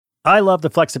I love the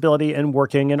flexibility in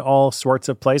working in all sorts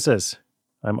of places.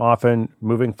 I'm often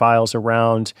moving files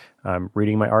around,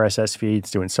 reading my RSS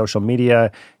feeds, doing social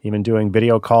media, even doing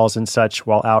video calls and such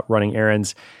while out running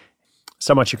errands.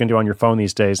 So much you can do on your phone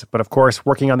these days. But of course,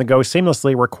 working on the go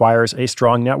seamlessly requires a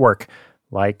strong network,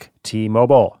 like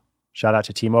T-Mobile. Shout out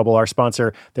to T-Mobile, our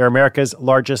sponsor. They're America's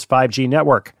largest 5G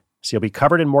network, so you'll be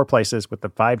covered in more places with the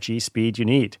 5G speed you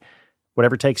need.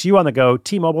 Whatever takes you on the go,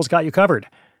 T-Mobile's got you covered.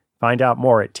 Find out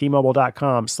more at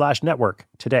T-Mobile.com/network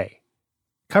today.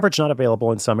 Coverage not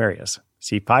available in some areas.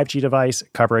 See 5G device,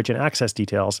 coverage, and access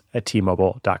details at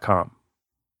T-Mobile.com.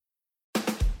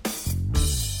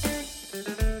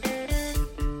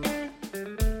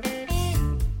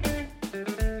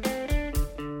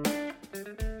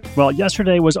 Well,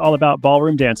 yesterday was all about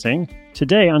ballroom dancing.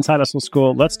 Today on Side Hustle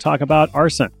School, let's talk about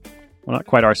arson. Well, not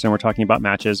quite arson, we're talking about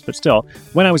matches, but still,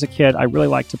 when I was a kid, I really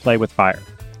liked to play with fire.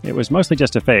 It was mostly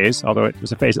just a phase, although it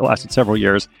was a phase that lasted several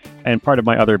years, and part of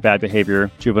my other bad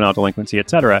behavior, juvenile delinquency,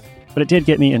 etc., but it did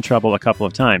get me in trouble a couple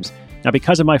of times. Now,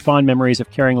 because of my fond memories of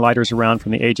carrying lighters around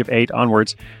from the age of 8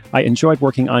 onwards, I enjoyed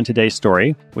working on today's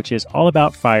story, which is all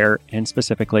about fire and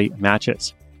specifically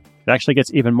matches. It actually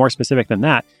gets even more specific than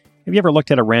that. Have you ever looked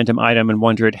at a random item and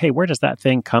wondered, hey, where does that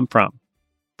thing come from?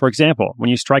 For example, when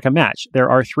you strike a match,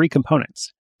 there are 3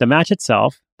 components: the match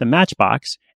itself, the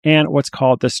matchbox, and what's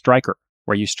called the striker,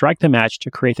 where you strike the match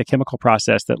to create the chemical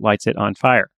process that lights it on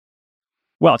fire.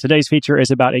 Well, today's feature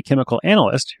is about a chemical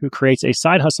analyst who creates a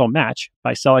side hustle match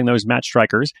by selling those match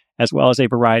strikers, as well as a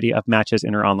variety of matches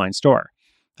in her online store.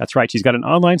 That's right, she's got an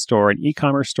online store, an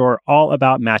e-commerce store all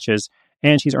about matches,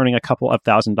 and she's earning a couple of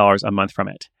 $1,000s a month from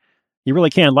it. You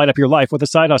really can light up your life with a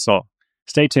side hustle.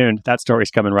 Stay tuned, that story's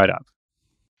coming right up.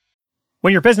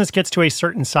 When your business gets to a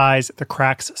certain size, the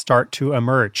cracks start to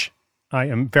emerge. I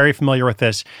am very familiar with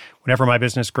this. Whenever my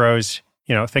business grows,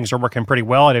 things are working pretty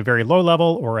well at a very low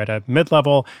level or at a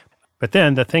mid-level. But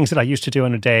then the things that I used to do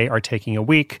in a day are taking a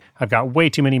week. I've got way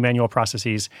too many manual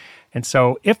processes. And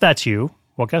so if that's you,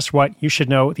 well, guess what? You should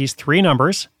know these 3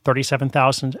 numbers,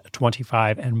 37,000,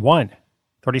 25, and 1.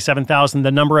 37,000,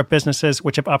 the number of businesses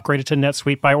which have upgraded to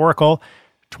NetSuite by Oracle.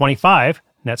 25,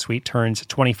 NetSuite turns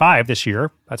 25 this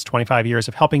year. That's 25 years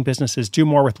of helping businesses do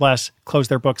more with less, close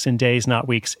their books in days, not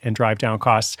weeks, and drive down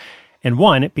costs. And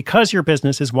 1, because your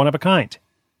business is one of a kind.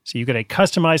 So you get a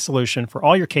customized solution for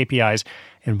all your KPIs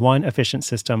in one efficient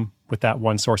system with that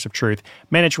one source of truth.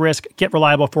 Manage risk, get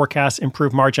reliable forecasts,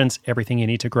 improve margins, everything you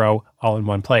need to grow all in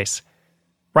one place.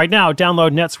 Right now,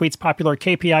 download NetSuite's popular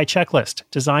KPI checklist,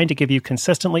 designed to give you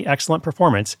consistently excellent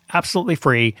performance, absolutely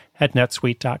free at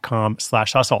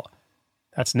netsuite.com/hustle.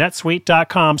 That's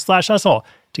netsuite.com/hustle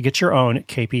to get your own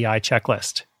KPI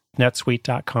checklist.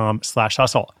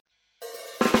 netsuite.com/hustle.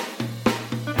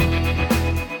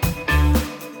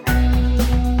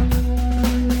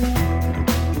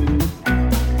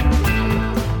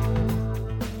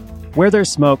 Where there's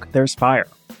smoke, there's fire.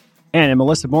 And in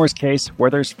Melissa Moore's case, where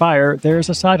there's fire, there's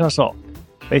a side hustle.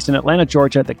 Based in Atlanta,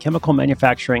 Georgia, the chemical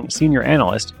manufacturing senior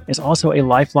analyst is also a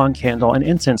lifelong candle and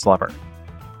incense lover.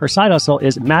 Her side hustle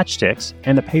is matchsticks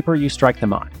and the paper you strike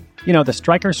them on. You know, the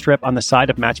striker strip on the side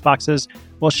of matchboxes?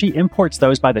 Well, she imports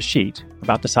those by the sheet,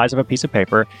 about the size of a piece of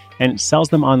paper, and sells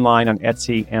them online on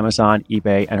Etsy, Amazon,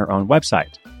 eBay, and her own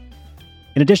website.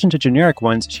 In addition to generic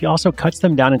ones, she also cuts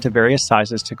them down into various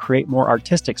sizes to create more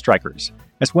artistic strikers,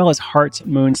 as well as hearts,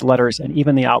 moons, letters, and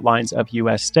even the outlines of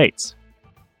U.S. states.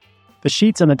 The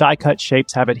sheets and the die-cut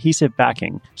shapes have adhesive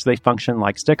backing, so they function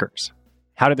like stickers.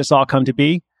 How did this all come to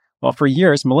be? Well, for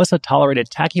years, Melissa tolerated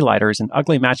tacky lighters and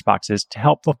ugly matchboxes to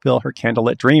help fulfill her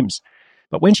candlelit dreams.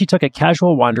 But when she took a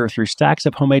casual wander through stacks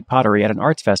of homemade pottery at an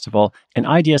arts festival, an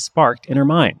idea sparked in her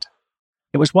mind.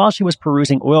 It was while she was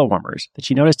perusing oil warmers that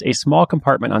she noticed a small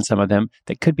compartment on some of them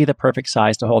that could be the perfect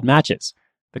size to hold matches.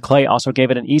 The clay also gave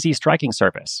it an easy striking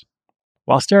surface.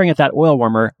 While staring at that oil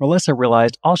warmer, Melissa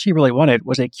realized all she really wanted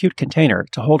was a cute container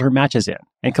to hold her matches in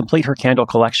and complete her candle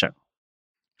collection.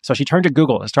 So she turned to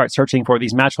Google to start searching for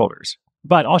these match holders.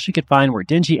 But all she could find were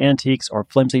dingy antiques or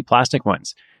flimsy plastic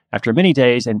ones. After many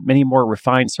days and many more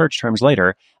refined search terms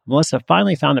later, Melissa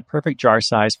finally found the perfect jar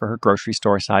size for her grocery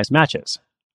store-sized matches.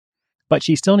 But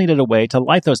she still needed a way to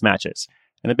light those matches,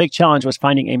 and the big challenge was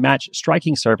finding a match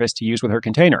striking surface to use with her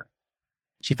container.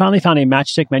 She finally found a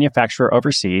matchstick manufacturer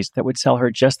overseas that would sell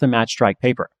her just the match strike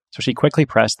paper, so she quickly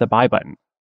pressed the buy button.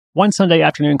 One Sunday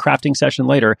afternoon crafting session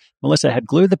later, Melissa had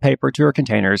glued the paper to her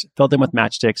containers, filled them with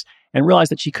matchsticks, and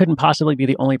realized that she couldn't possibly be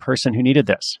the only person who needed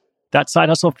this. That side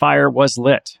hustle fire was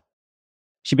lit.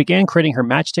 She began creating her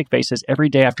matchstick vases every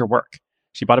day after work.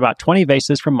 She bought about 20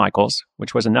 vases from Michael's,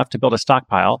 which was enough to build a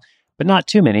stockpile, but not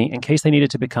too many in case they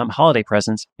needed to become holiday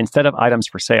presents instead of items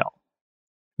for sale.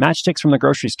 Matchsticks from the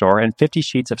grocery store and 50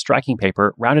 sheets of striking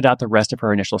paper rounded out the rest of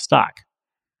her initial stock.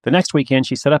 The next weekend,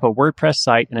 she set up a WordPress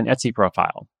site and an Etsy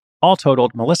profile. All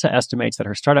totaled, Melissa estimates that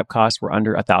her startup costs were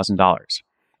under $1,000.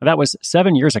 That was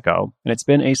 7 years ago, and it's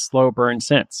been a slow burn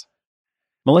since.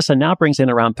 Melissa now brings in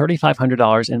around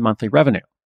 $3,500 in monthly revenue.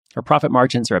 Her profit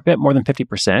margins are a bit more than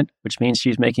 50%, which means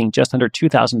she's making just under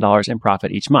 $2,000 in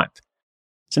profit each month.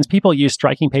 Since people use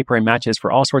striking paper and matches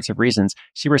for all sorts of reasons,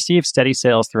 she receives steady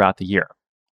sales throughout the year.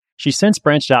 She's since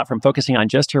branched out from focusing on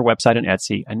just her website and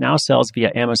Etsy and now sells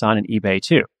via Amazon and eBay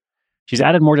too. She's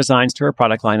added more designs to her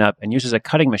product lineup and uses a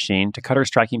cutting machine to cut her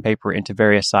striking paper into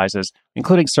various sizes,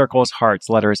 including circles, hearts,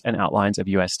 letters, and outlines of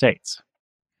U.S. states.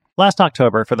 Last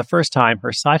October, for the first time,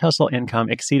 her side hustle income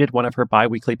exceeded one of her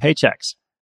bi-weekly paychecks.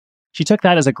 She took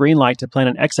that as a green light to plan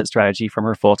an exit strategy from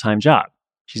her full-time job.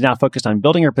 She's now focused on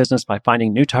building her business by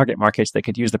finding new target markets that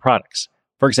could use the products.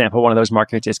 For example, one of those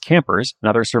markets is campers and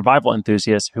other survival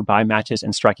enthusiasts who buy matches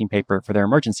and striking paper for their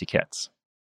emergency kits.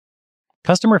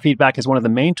 Customer feedback is one of the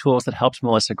main tools that helps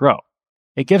Melissa grow.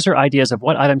 It gives her ideas of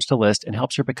what items to list and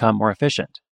helps her become more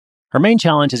efficient. Her main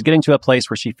challenge is getting to a place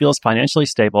where she feels financially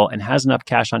stable and has enough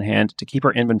cash on hand to keep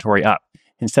her inventory up,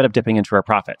 instead of dipping into her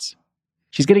profits.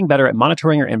 She's getting better at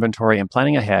monitoring her inventory and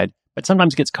planning ahead, but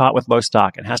sometimes gets caught with low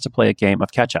stock and has to play a game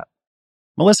of catch-up.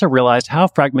 Melissa realized how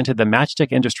fragmented the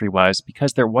matchstick industry was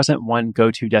because there wasn't one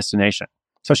go-to destination.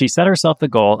 So she set herself the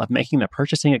goal of making the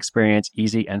purchasing experience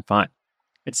easy and fun.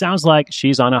 It sounds like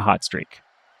she's on a hot streak.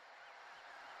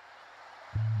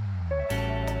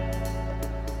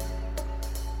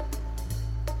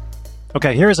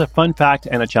 Okay, here's a fun fact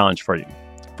and a challenge for you.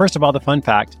 First of all, the fun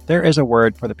fact, there is a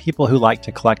word for the people who like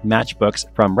to collect matchbooks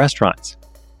from restaurants.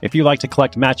 If you like to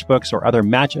collect matchbooks or other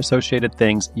match-associated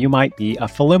things, you might be a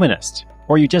voluminist,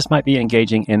 or you just might be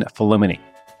engaging in voluminy.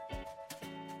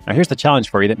 Now here's the challenge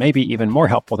for you that may be even more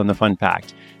helpful than the fun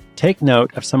fact. Take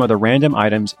note of some of the random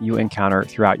items you encounter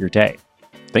throughout your day.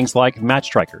 Things like match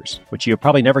strikers, which you've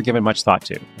probably never given much thought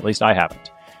to, at least I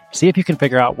haven't. See if you can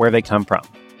figure out where they come from.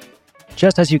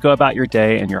 Just as you go about your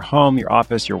day in your home, your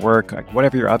office, your work,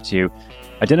 whatever you're up to,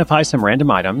 identify some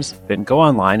random items, then go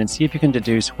online and see if you can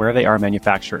deduce where they are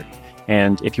manufactured.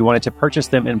 And if you wanted to purchase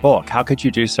them in bulk, how could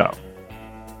you do so?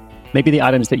 Maybe the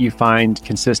items that you find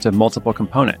consist of multiple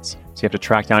components, so you have to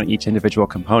track down each individual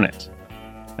component.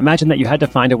 Imagine that you had to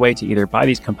find a way to either buy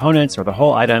these components or the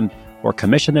whole item, or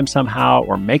commission them somehow,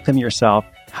 or make them yourself.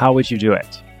 How would you do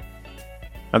it?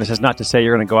 Now, this is not to say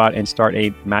you're going to go out and start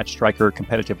a match striker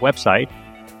competitive website,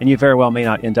 and you very well may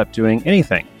not end up doing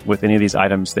anything with any of these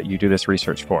items that you do this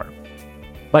research for.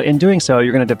 But in doing so,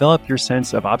 you're going to develop your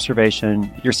sense of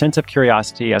observation, your sense of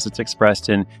curiosity as it's expressed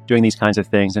in doing these kinds of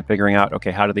things and figuring out,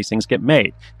 okay, how do these things get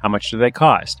made? How much do they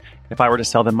cost? If I were to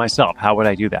sell them myself, how would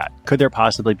I do that? Could there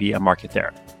possibly be a market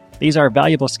there? These are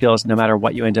valuable skills no matter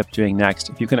what you end up doing next.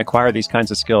 If you can acquire these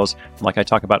kinds of skills, like I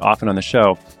talk about often on the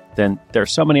show, then there are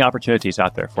so many opportunities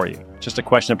out there for you. It's just a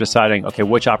question of deciding, okay,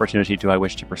 which opportunity do I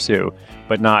wish to pursue,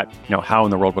 but not, how in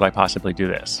the world would I possibly do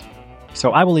this?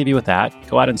 So I will leave you with that.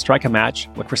 Go out and strike a match,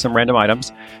 look for some random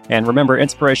items, and remember,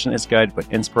 inspiration is good,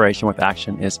 but inspiration with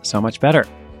action is so much better.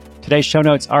 Today's show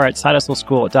notes are at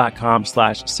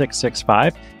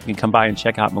sidehustleschool.com/665. You can come by and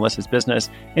check out Melissa's business,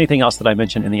 anything else that I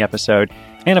mentioned in the episode,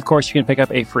 and of course, you can pick up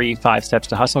a free 5 Steps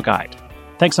to Hustle guide.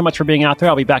 Thanks so much for being out there.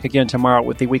 I'll be back again tomorrow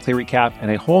with the weekly recap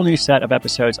and a whole new set of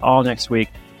episodes all next week.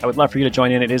 I would love for you to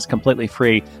join in. It is completely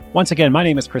free. Once again, my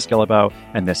name is Chris Guillebeau,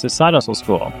 and this is Side Hustle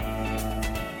School.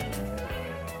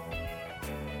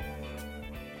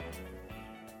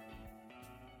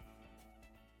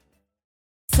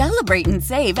 Celebrate and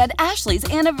save at Ashley's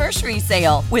Anniversary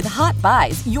Sale. With Hot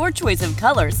Buys, your choice of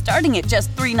colors starting at just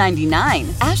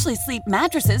 $3.99. Ashley Sleep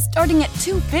mattresses starting at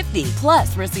 $2.50.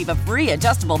 Plus, receive a free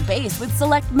adjustable base with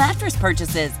select mattress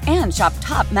purchases. And shop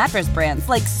top mattress brands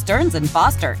like Stearns &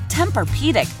 Foster,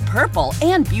 Tempur-Pedic, Purple,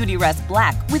 and Beautyrest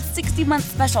Black with 60-month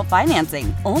special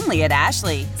financing. Only at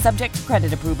Ashley. Subject to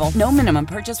credit approval. No minimum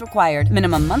purchase required.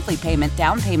 Minimum monthly payment,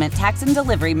 down payment, tax, and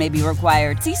delivery may be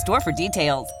required. See store for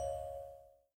details.